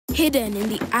Hidden in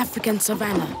the African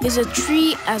savannah is a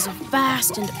tree as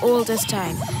vast and old as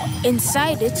time.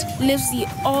 Inside it lives the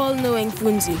all-knowing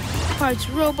Funzi, part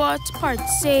robot, part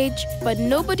sage, but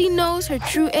nobody knows her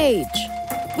true age.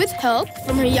 With help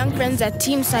from her young friends at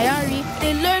Team Sayari,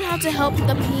 they learn how to help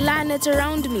the planet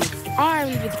around me.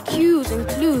 Armed with cues and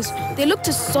clues, they look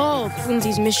to solve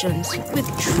Funzi's missions with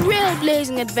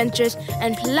trailblazing adventures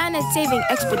and planet-saving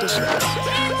expeditions.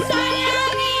 Team Sayari!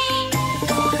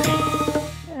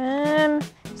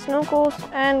 Snorkels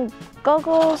and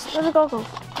goggles. Where are the goggles?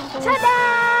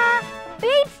 Ta-da!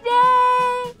 Beach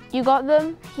day! You got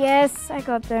them? Yes, I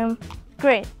got them.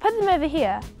 Great. Put them over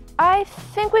here. I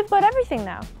think we've got everything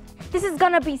now. This is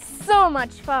gonna be so much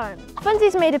fun.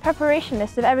 Funzi's made a preparation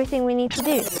list of everything we need to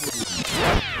do.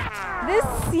 This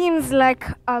seems like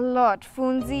a lot,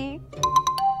 Funzi.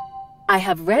 I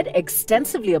have read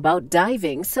extensively about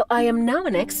diving, so I am now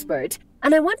an expert,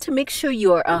 and I want to make sure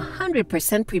you are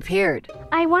 100% prepared.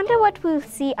 I wonder what we'll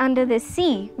see under the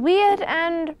sea. Weird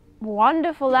and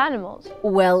wonderful animals.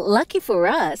 Well, lucky for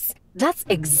us, that's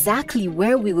exactly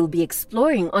where we will be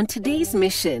exploring on today's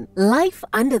mission, Life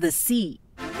Under the Sea.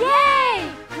 Yay!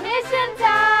 Mission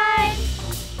time!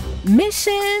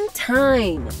 Mission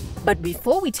time! But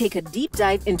before we take a deep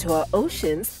dive into our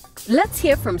oceans, let's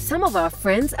hear from some of our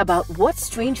friends about what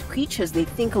strange creatures they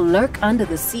think lurk under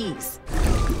the seas.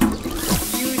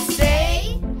 You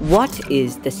say? What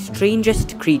is the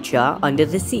strangest creature under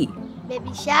the sea?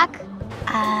 Baby shark?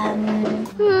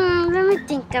 Let me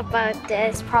think about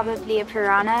this. Probably a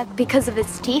piranha because of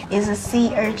its teeth. Is a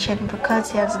sea urchin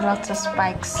because he has lots of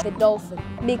spikes. The dolphin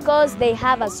because they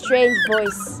have a strange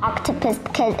voice. Octopus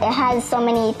because it has so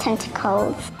many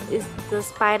tentacles. Is the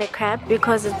spider crab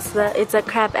because it's a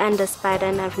crab and a spider,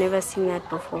 and I've never seen that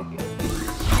before. You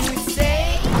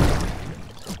say?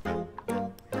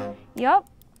 Yup.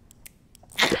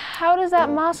 How does that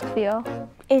mask feel?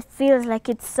 It feels like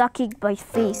it's sucking my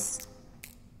face.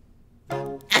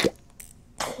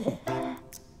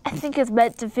 I think it's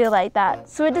meant to feel like that,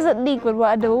 so it doesn't leak when we're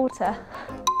underwater.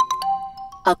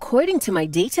 According to my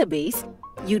database,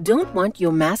 you don't want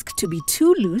your mask to be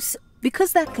too loose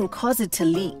because that can cause it to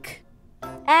leak.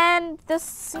 And the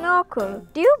snorkel.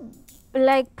 Do you,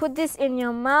 put this in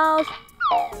your mouth?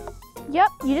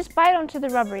 Yup, you just bite onto the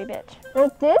rubbery bit.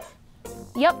 Like this?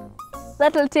 Yup.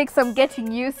 That'll take some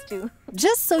getting used to.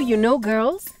 Just so you know,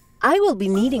 girls, I will be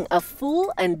needing a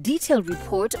full and detailed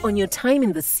report on your time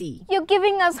in the sea. You're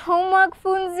giving us homework,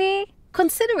 Funzi?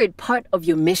 Consider it part of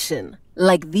your mission,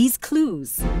 like these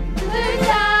clues. Clue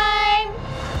time!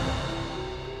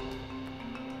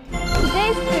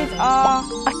 Today's clues are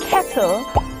a kettle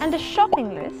and a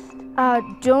shopping list. A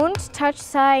don't touch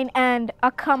sign and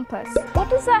a compass. What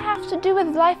does that have to do with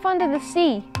life under the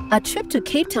sea? A trip to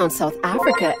Cape Town, South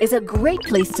Africa is a great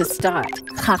place to start.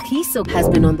 Kagiso has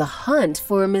been on the hunt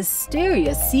for a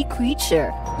mysterious sea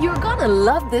creature. You're gonna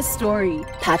love this story.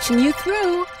 Patching you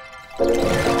through.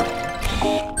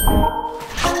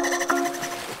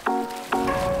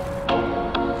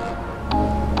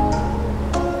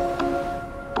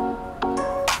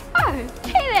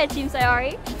 Team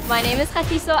Sayari. My name is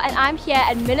Khatiso and I'm here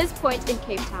at Miller's Point in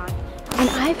Cape Town. And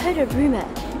I've heard a rumor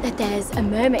that there's a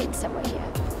mermaid somewhere here.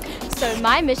 So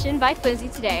my mission by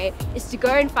Funzi today is to go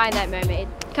and find that mermaid.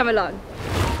 Come along.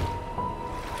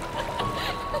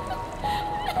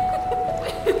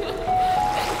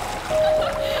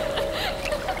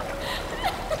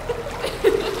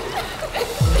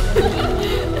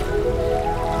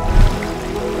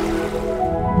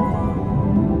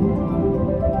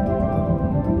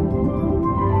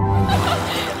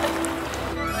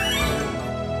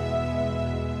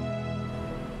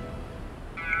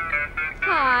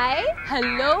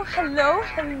 Hello, hello,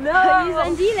 hello. Are you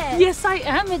Zandile? Yes, I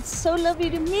am. It's so lovely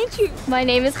to meet you. My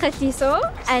name is Khatiso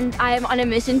and I am on a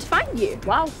mission to find you.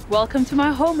 Wow, welcome to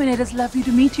my home and it is lovely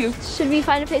to meet you. Should we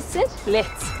find a place to sit?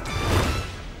 Let's.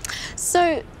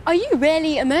 So, are you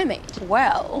really a mermaid?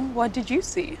 Well, what did you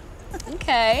see?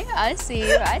 Okay, I see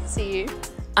you, I see you.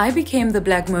 I became the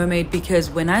Black Mermaid because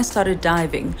when I started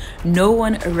diving, no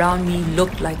one around me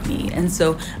looked like me, and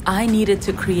so I needed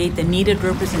to create the needed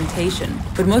representation.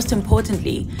 But most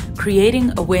importantly,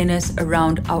 creating awareness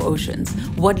around our oceans,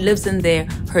 what lives in there,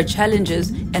 her challenges,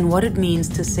 and what it means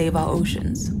to save our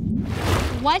oceans.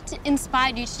 What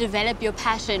inspired you to develop your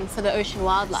passion for the ocean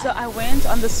wildlife? So I went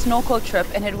on the snorkel trip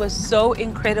and it was so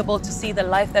incredible to see the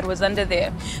life that was under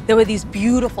there. There were these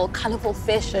beautiful, colorful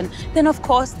fish, and then of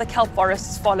course the kelp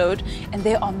forests followed, and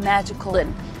they are magical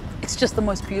and it's just the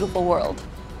most beautiful world.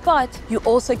 But you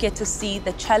also get to see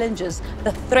the challenges,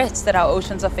 the threats that our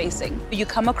oceans are facing. You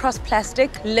come across plastic,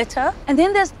 litter, and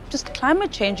then there's just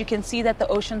climate change. You can see that the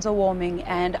oceans are warming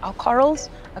and our corals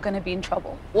are going to be in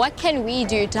trouble. What can we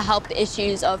do to help the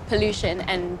issues of pollution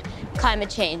and climate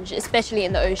change, especially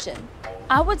in the ocean?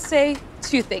 I would say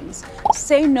 2 things.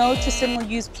 Say no to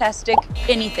single-use plastic,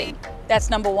 anything. That's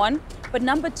number 1. But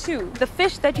number 2, the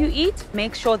fish that you eat,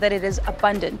 make sure that it is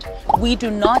abundant. We do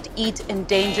not eat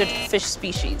endangered fish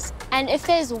species. And if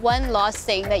there's one last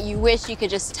thing that you wish you could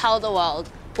just tell the world,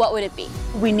 what would it be?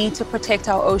 We need to protect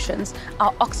our oceans.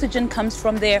 Our oxygen comes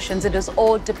from the oceans. It is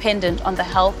all dependent on the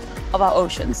health of our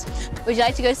oceans. Would you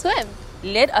like to go swim?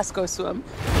 Let us go swim.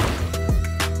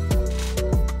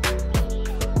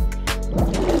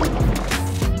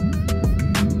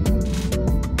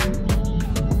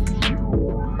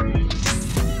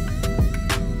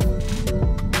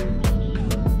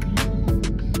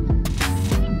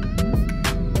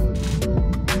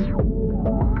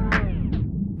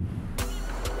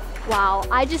 Wow,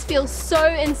 I just feel so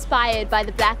inspired by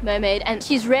the Black Mermaid, and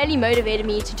she's really motivated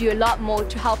me to do a lot more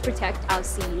to help protect our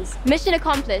seas. Mission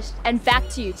accomplished, and back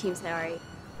to you, Team Sayari.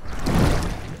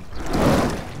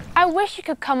 I wish you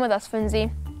could come with us,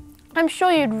 Funzi. I'm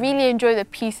sure you'd really enjoy the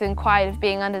peace and quiet of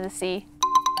being under the sea.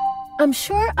 I'm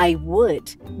sure I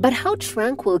would. But how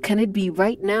tranquil can it be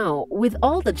right now with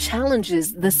all the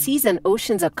challenges the seas and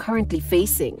oceans are currently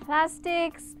facing?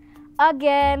 Plastics,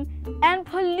 again, and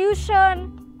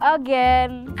pollution,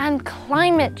 again. And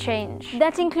climate change.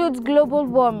 That includes global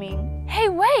warming. Hey,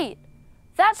 wait!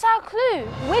 That's our clue.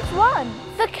 Which one?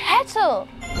 The kettle.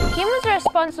 Humans are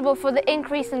responsible for the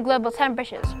increase in global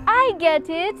temperatures. I get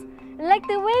it. Like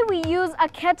the way we use a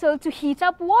kettle to heat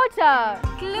up water.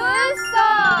 Clue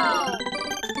solved!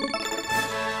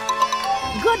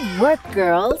 Good work,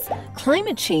 girls!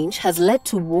 Climate change has led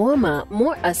to warmer,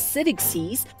 more acidic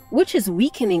seas, which is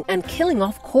weakening and killing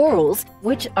off corals,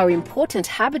 which are important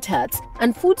habitats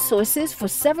and food sources for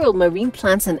several marine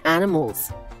plants and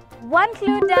animals. 1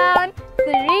 clue down,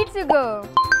 3 to go.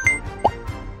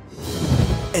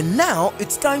 And now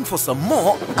it's time for some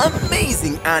more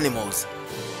amazing animals.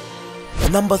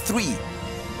 Number 3,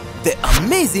 the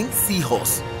amazing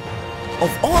seahorse.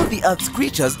 Of all the Earth's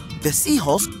creatures, the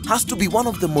seahorse has to be one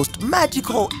of the most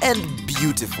magical and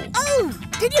beautiful. Oh,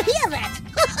 did you hear that?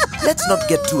 Let's not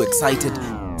get too excited.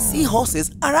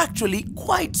 Seahorses are actually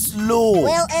quite slow.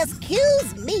 Well,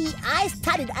 excuse me, I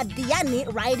studied at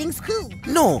Diani riding school.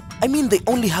 No, I mean they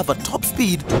only have a top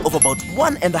speed of about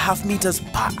 1.5 meters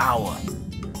per hour.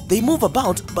 They move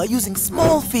about by using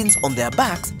small fins on their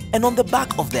backs and on the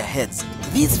back of their heads.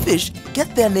 These fish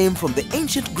get their name from the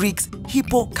ancient Greeks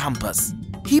hippocampus.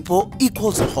 Hippo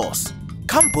equals horse.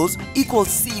 Campus equals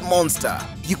sea monster.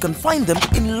 You can find them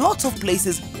in lots of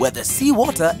places where the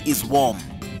seawater is warm.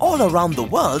 All around the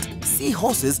world,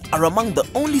 seahorses are among the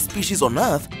only species on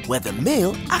Earth where the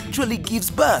male actually gives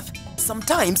birth,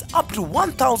 sometimes up to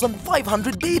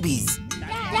 1,500 babies.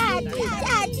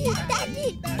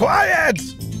 Daddy. Quiet!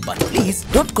 But please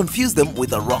don't confuse them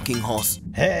with a rocking horse.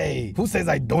 Hey, who says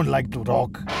I don't like to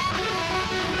rock?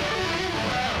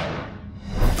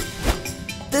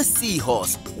 The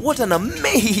seahorse. What an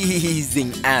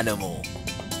amazing animal.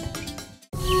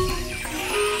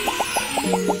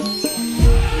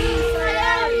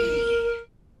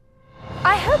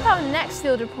 I hope our next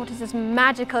field report is as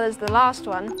magical as the last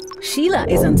one. Sheila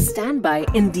is on standby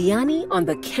in Diani on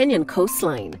the Kenyan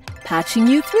coastline, patching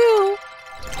you through.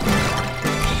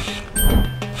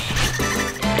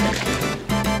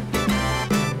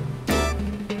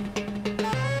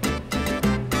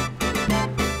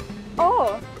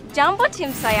 Jambo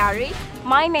Team Sayari,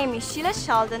 my name is Sheila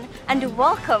Sheldon and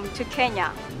welcome to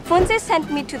Kenya. Funzi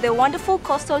sent me to the wonderful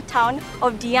coastal town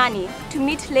of Diani to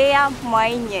meet Leah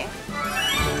Mwainye.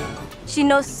 She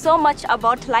knows so much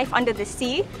about life under the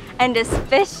sea and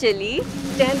especially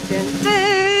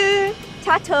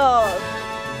turtles.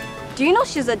 Do you know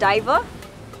she's a diver?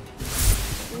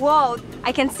 Whoa,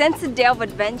 I can sense a day of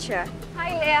adventure.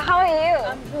 Hi Leah, how are you?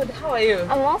 I'm good, how are you?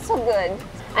 I'm also good.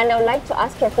 And I would like to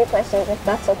ask you a few questions if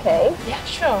that's okay. Yeah,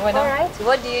 sure. Why not? All right.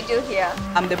 What do you do here?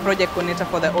 I'm the project coordinator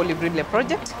for the Olive Ridley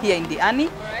project here in Diani,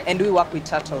 and we work with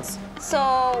turtles. So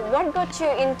what got you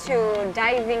into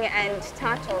diving and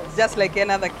turtles? Just like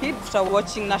another kid, after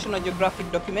watching National Geographic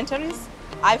documentaries,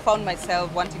 I found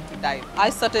myself wanting to dive.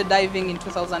 I started diving in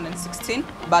 2016,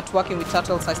 but working with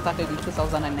turtles I started in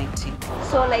 2019.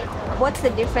 So like, what's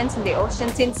the difference in the ocean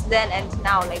since then and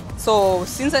now? So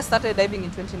since I started diving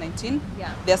in 2019,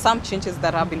 there are some changes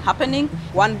that have been happening.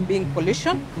 One being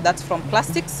pollution, that's from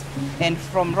plastics and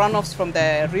from runoffs from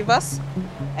the rivers.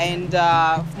 And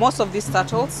most of these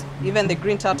turtles, even the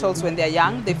green turtles when they're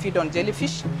young, they feed on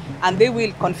jellyfish and they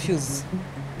will confuse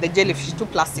the jellyfish to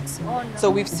plastics. Oh, no. So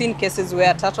we've seen cases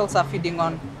where turtles are feeding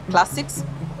on plastics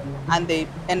and they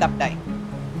end up dying.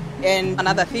 And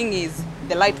another thing is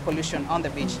the light pollution on the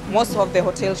beach. Most of the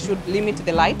hotels should limit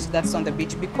the light that's on the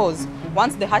beach because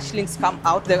once the hatchlings come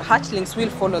out, the hatchlings will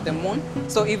follow the moon.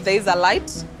 So if there is a light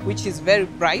which is very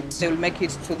bright, they will make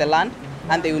it to the land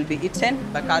and they will be eaten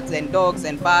by cats and dogs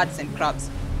and birds and crabs.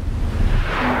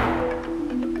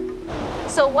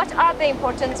 So what are the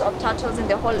importance of turtles in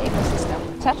the whole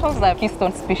ecosystem? Turtles are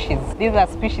keystone species. These are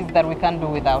species that we can't do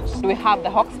without. We have the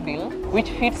hawksbill, which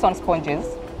feeds on sponges.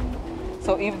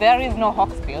 So if there is no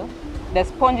hawksbill, the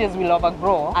sponges will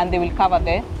overgrow and they will cover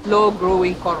the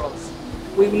low-growing corals.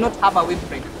 We will not have a weed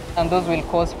break, and those will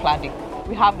cause flooding.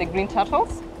 We have the green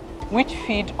turtles, which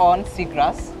feed on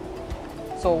seagrass.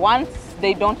 So once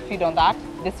they don't feed on that,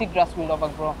 the seagrass will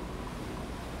overgrow.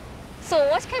 So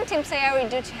what can Team Sayari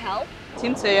do to help?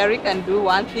 Team Sayari can do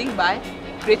one thing by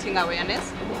creating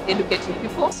awareness, educating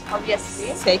people.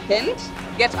 Obviously. Second,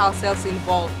 get ourselves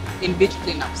involved in beach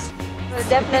cleanups. We'll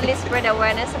definitely spread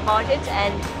awareness about it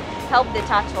and help the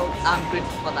turtles. I'm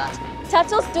grateful for that.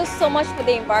 Turtles do so much for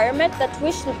the environment that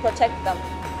we should protect them.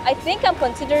 I think I'm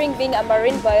considering being a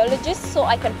marine biologist so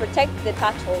I can protect the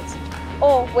turtles.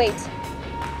 Oh, wait.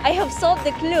 I have solved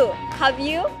the clue. Have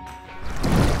you?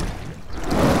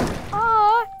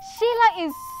 Oh, Sheila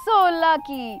is so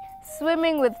lucky,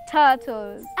 swimming with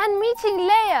turtles. And meeting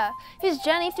Leia, whose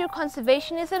journey through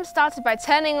conservationism started by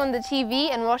turning on the TV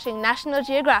and watching National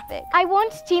Geographic. I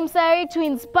want Team Sayari to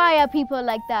inspire people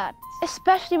like that.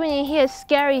 Especially when you hear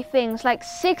scary things like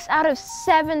 6 out of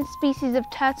 7 species of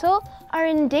turtle are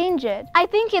endangered. I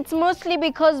think it's mostly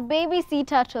because baby sea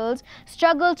turtles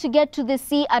struggle to get to the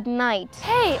sea at night.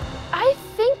 Hey, I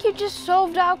think you just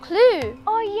solved our clue.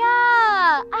 Oh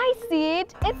yeah, I see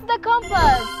it. It's the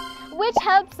compass, which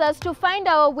helps us to find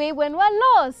our way when we're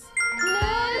lost.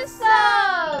 Clue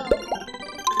solved!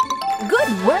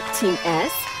 Good work, Team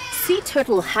S. Sea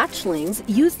turtle hatchlings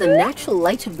use the natural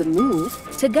light of the moon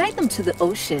to guide them to the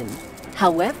ocean.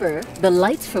 However, the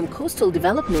lights from coastal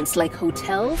developments like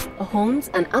hotels,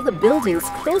 homes, and other buildings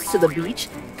close to the beach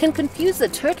can confuse the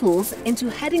turtles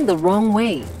into heading the wrong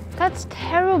way. That's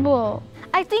terrible.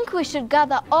 I think we should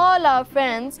gather all our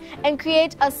friends and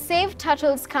create a Save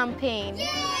Turtles campaign.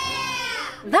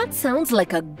 That sounds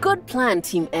like a good plan,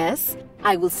 Team S.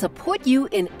 I will support you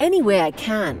in any way I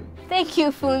can. Thank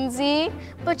you, Funzi.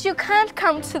 But you can't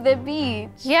come to the beach.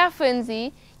 Yeah,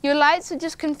 Funzi. Your lights would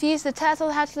just confuse the turtle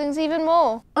hatchlings even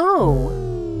more. Oh.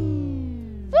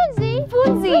 Funzi!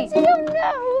 Funzi! Funzi, oh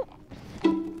no!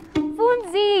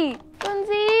 Funzi!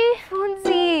 Funzi!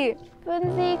 Funzi!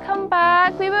 Funzi, come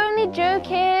back. We were only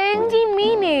joking. Didn't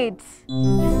mean it.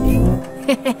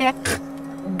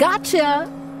 Gotcha!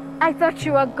 I thought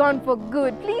you were gone for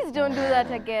good. Please don't do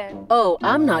that again. Oh,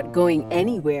 I'm not going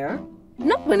anywhere.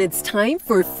 Not when it's time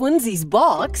for Funzi's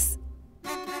box.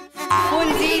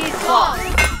 Funzi's box!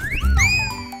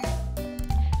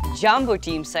 Jumbo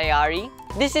Team Sayari,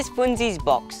 this is Funzi's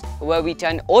box, where we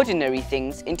turn ordinary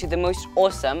things into the most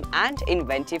awesome and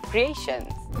inventive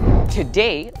creations.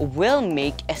 Today, we'll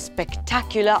make a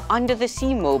spectacular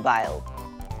under-the-sea mobile.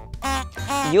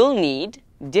 You'll need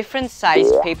different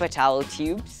sized paper towel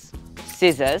tubes,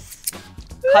 scissors,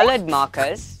 colored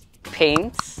markers,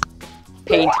 paints,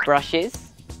 paint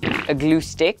brushes, a glue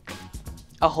stick,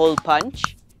 a hole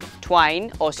punch,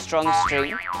 twine or strong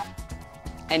string,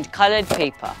 and colored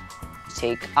paper.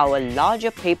 Take our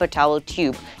larger paper towel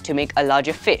tube to make a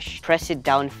larger fish. Press it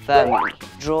down firmly.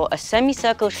 Draw a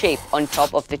semicircle shape on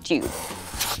top of the tube.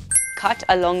 Cut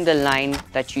along the line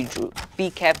that you drew.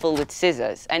 Be careful with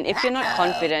scissors, and if you're not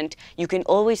confident, you can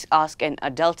always ask an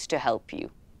adult to help you.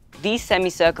 These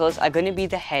semicircles are going to be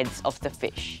the heads of the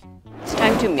fish. It's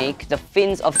time to make the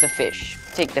fins of the fish.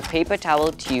 Take the paper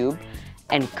towel tube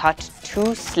and cut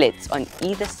 2 slits on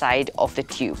either side of the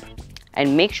tube.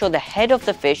 And make sure the head of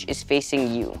the fish is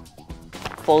facing you.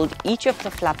 Fold each of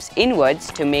the flaps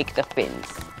inwards to make the fins.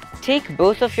 Take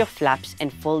both of your flaps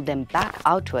and fold them back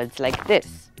outwards like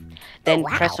this. Then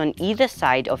press on either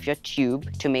side of your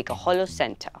tube to make a hollow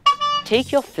center.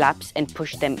 Take your flaps and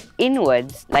push them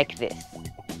inwards like this.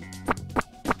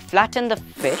 Flatten the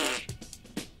fish.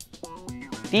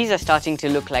 These are starting to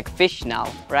look like fish now,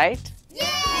 right? Yeah!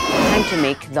 Time to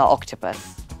make the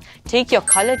octopus. Take your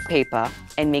colored paper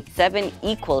and make 7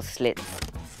 equal slits.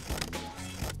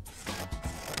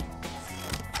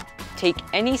 take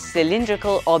any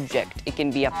cylindrical object, it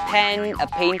can be a pen, a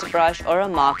paintbrush or a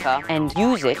marker, and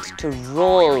use it to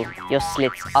roll your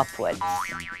slits upwards.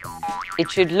 It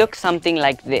should look something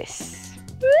like this.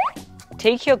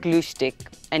 Take your glue stick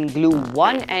and glue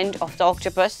one end of the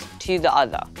octopus to the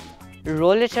other.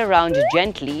 Roll it around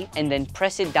gently and then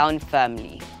press it down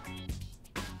firmly.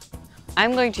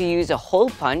 I'm going to use a hole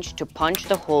punch to punch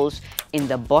the holes in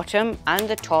the bottom and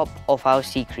the top of our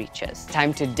sea creatures.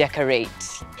 Time to decorate.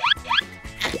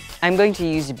 I'm going to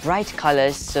use bright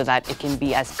colors so that it can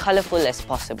be as colorful as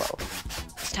possible.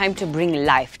 It's time to bring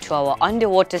life to our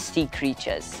underwater sea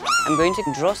creatures. I'm going to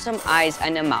draw some eyes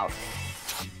and a mouth.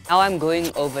 Now I'm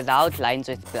going over the outlines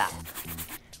with black.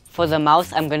 For the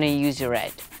mouth, I'm going to use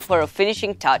red. For a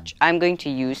finishing touch, I'm going to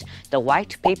use the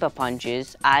white paper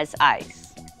punches as eyes.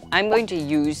 I'm going to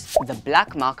use the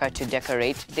black marker to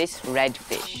decorate this red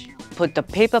fish. Put the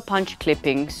paper punch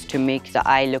clippings to make the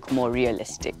eye look more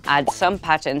realistic. Add some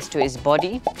patterns to his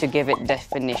body to give it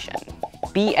definition.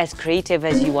 Be as creative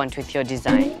as you want with your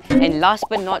design. And last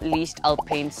but not least, I'll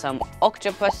paint some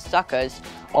octopus suckers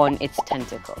on its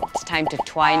tentacle. It's time to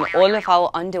twine all of our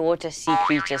underwater sea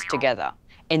creatures together.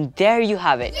 And there you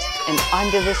have it, an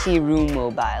under the sea room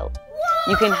mobile.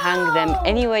 You can hang them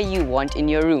anywhere you want in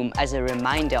your room as a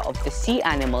reminder of the sea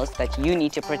animals that you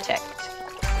need to protect.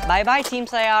 Bye-bye, Team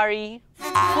Sayari.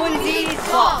 Funzi's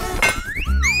Box!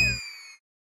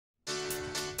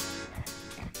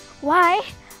 Why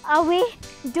are we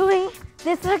doing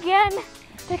this again?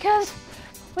 Because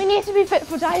we need to be fit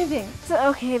for diving. So,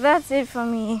 okay, that's it for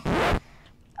me.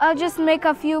 I'll just make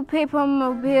a few paper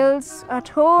mobiles at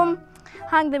home,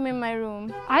 hang them in my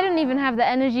room. I don't even have the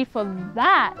energy for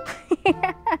that.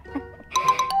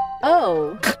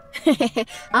 Oh,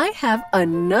 I have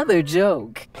another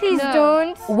joke. Please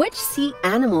don't. Which sea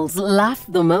animals laugh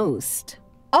the most?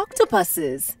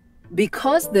 Octopuses,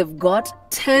 because they've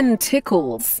got 10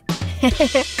 tickles.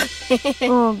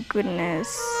 Oh,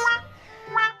 goodness.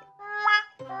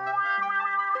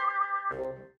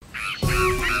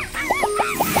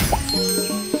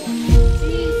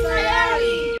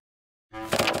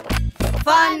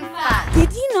 Fun fact!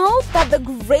 Did you know that the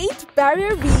Great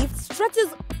Barrier Reef stretches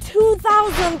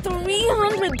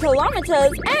 2,300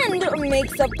 kilometers and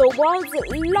makes up the world's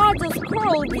largest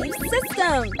coral reef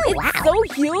system? It's so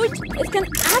huge, it can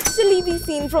actually be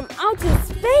seen from outer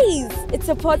space. It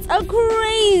supports a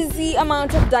crazy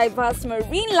amount of diverse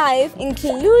marine life,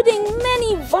 including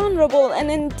many vulnerable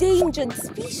and endangered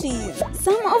species,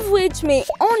 some of which may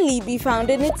only be found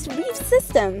in its reef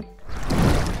system.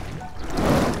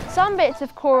 Some bits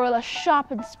of coral are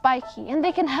sharp and spiky, and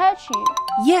they can hurt you.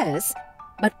 Yes,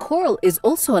 but coral is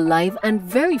also alive and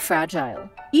very fragile.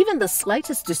 Even the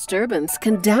slightest disturbance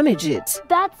can damage it.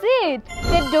 That's it!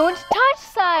 The don't touch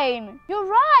sign! You're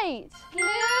right! Clue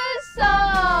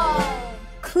solved!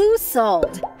 Clue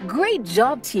solved! Great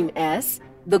job, Team S!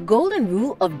 The golden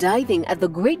rule of diving at the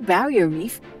Great Barrier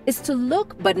Reef is to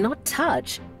look but not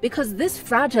touch, because this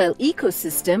fragile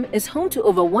ecosystem is home to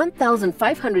over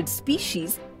 1,500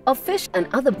 species of fish and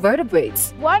other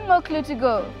vertebrates. One more clue to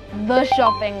go. The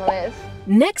shopping list.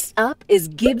 Next up is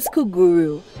Gibbs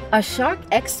Kuguru, a shark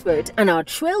expert and our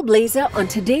trailblazer on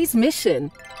today's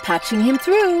mission. Patching him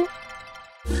through.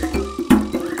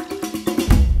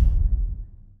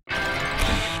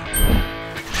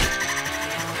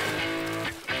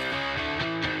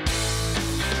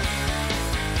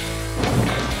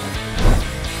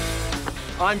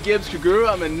 I'm Gibbs Kuguru.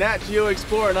 I'm a Nat Geo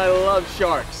explorer and I love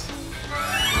sharks.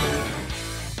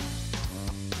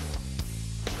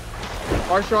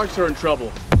 Our sharks are in trouble.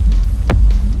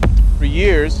 For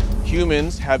years,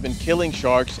 humans have been killing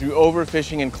sharks through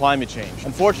overfishing and climate change.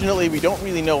 Unfortunately, we don't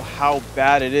really know how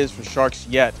bad it is for sharks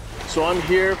yet. So I'm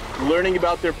here learning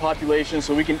about their population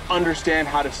so we can understand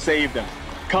how to save them.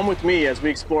 Come with me as we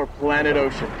explore Planet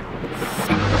Ocean.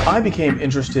 I became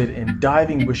interested in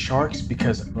diving with sharks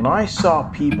because when I saw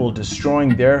people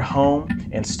destroying their home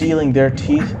and stealing their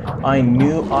teeth, I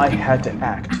knew I had to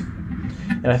act.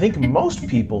 And I think most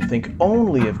people think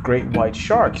only of great white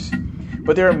sharks,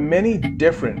 but there are many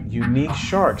different unique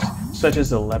sharks, such as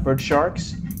the leopard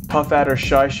sharks, puff-adder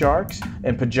shy sharks,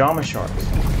 and pajama sharks.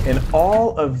 And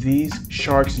all of these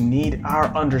sharks need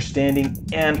our understanding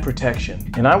and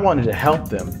protection, and I wanted to help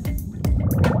them.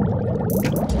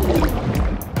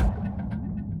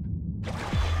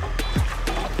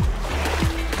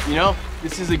 You know,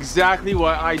 this is exactly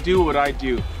why I do what I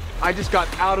do. I just got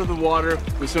out of the water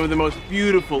with some of the most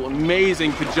beautiful,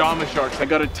 amazing pajama sharks. I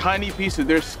got a tiny piece of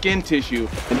their skin tissue,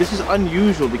 and this is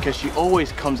unusual because she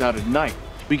always comes out at night.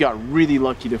 We got really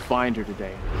lucky to find her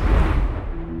today.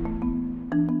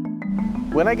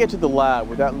 When I get to the lab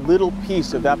with that little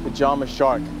piece of that pajama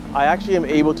shark, I actually am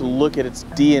able to look at its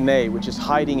DNA, which is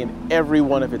hiding in every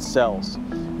one of its cells.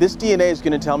 This DNA is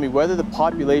going to tell me whether the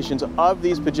populations of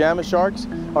these pajama sharks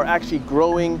are actually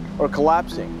growing or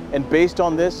collapsing. And based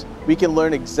on this, we can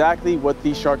learn exactly what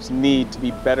these sharks need to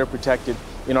be better protected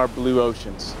in our blue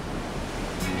oceans.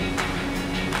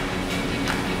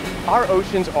 Our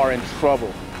oceans are in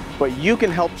trouble, but you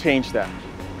can help change that.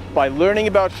 By learning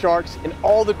about sharks and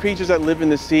all the creatures that live in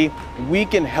the sea, we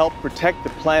can help protect the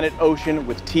planet ocean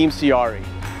with Team Sayari.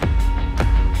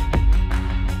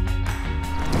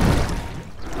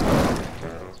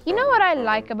 You know what I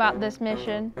like about this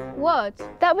mission? What?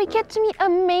 That we get to meet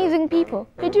amazing people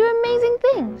who do amazing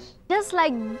things. Just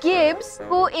like Gibbs,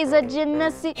 who is a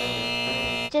geneticist.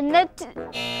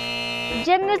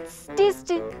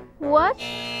 What?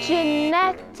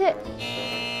 Genetic.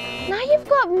 Now you've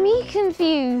got me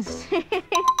confused.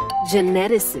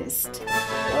 Geneticist.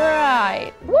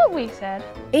 Right. What we said.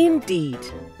 Indeed.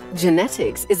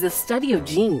 Genetics is the study of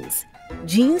genes.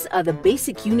 Genes are the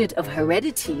basic unit of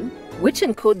heredity, which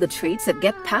encode the traits that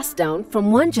get passed down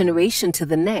from one generation to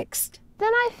the next.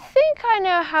 Then I think I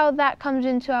know how that comes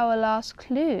into our last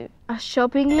clue. A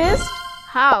shopping list?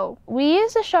 How? We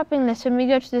use a shopping list when we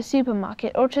go to the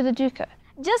supermarket or to the duka.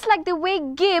 Just like the way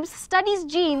Gibbs studies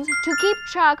genes to keep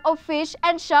track of fish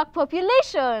and shark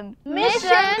population.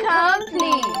 Mission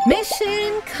complete!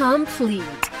 Mission complete!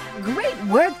 Great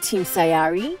work, Team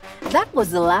Sayari. That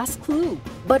was the last clue.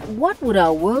 But what would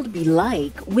our world be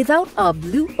like without our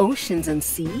blue oceans and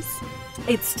seas?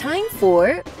 It's time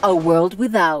for A World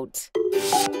Without.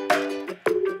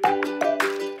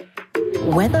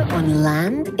 Whether on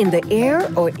land, in the air,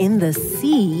 or in the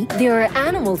sea, there are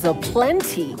animals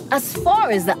aplenty, as far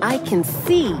as the eye can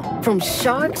see. From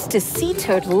sharks to sea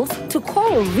turtles to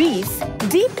coral reefs,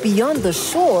 deep beyond the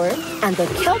shore, and the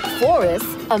kelp forest,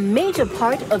 a major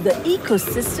part of the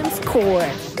ecosystem's core.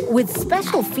 With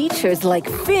special features like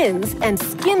fins and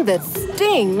skin that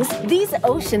stings, these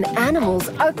ocean animals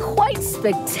are quite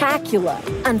spectacular,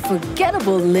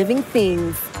 unforgettable living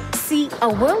things. See, a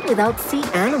world without sea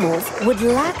animals would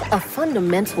lack a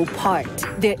fundamental part.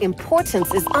 Their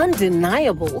importance is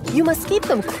undeniable. You must keep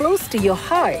them close to your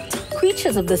heart.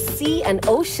 Creatures of the sea and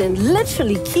ocean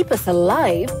literally keep us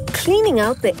alive, cleaning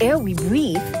out the air we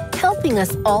breathe, helping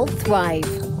us all thrive.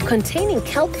 Containing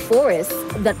kelp forests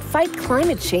that fight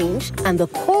climate change and the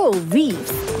coral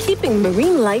reefs, keeping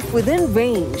marine life within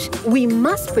range. We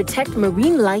must protect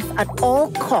marine life at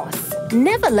all costs.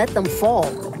 Never let them fall.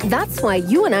 That's why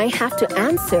you and I have to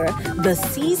answer the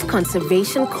sea's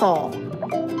conservation call.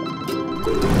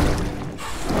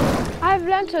 I've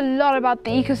learned a lot about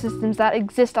the ecosystems that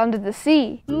exist under the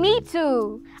sea. Me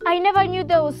too. I never knew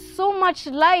there was so much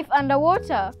life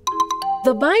underwater.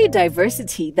 The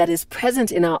biodiversity that is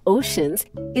present in our oceans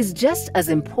is just as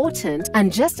important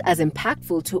and just as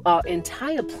impactful to our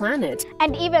entire planet.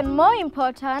 And even more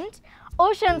important,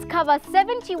 oceans cover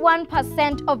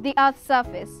 71% of the Earth's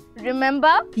surface.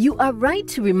 Remember? You are right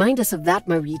to remind us of that,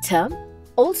 Marita.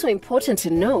 Also important to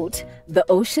note, the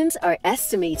oceans are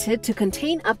estimated to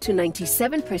contain up to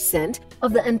 97%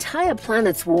 of the entire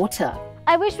planet's water.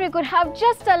 I wish we could have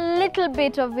just a little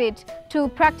bit of it to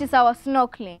practice our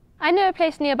snorkeling. I know a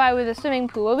place nearby with a swimming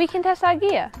pool where we can test our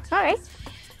gear. All right.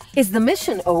 Is the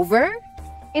mission over?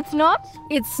 It's not?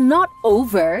 It's not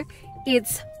over.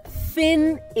 It's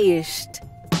finished.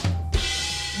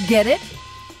 Get it?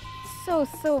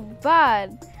 So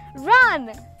bad.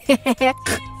 Run!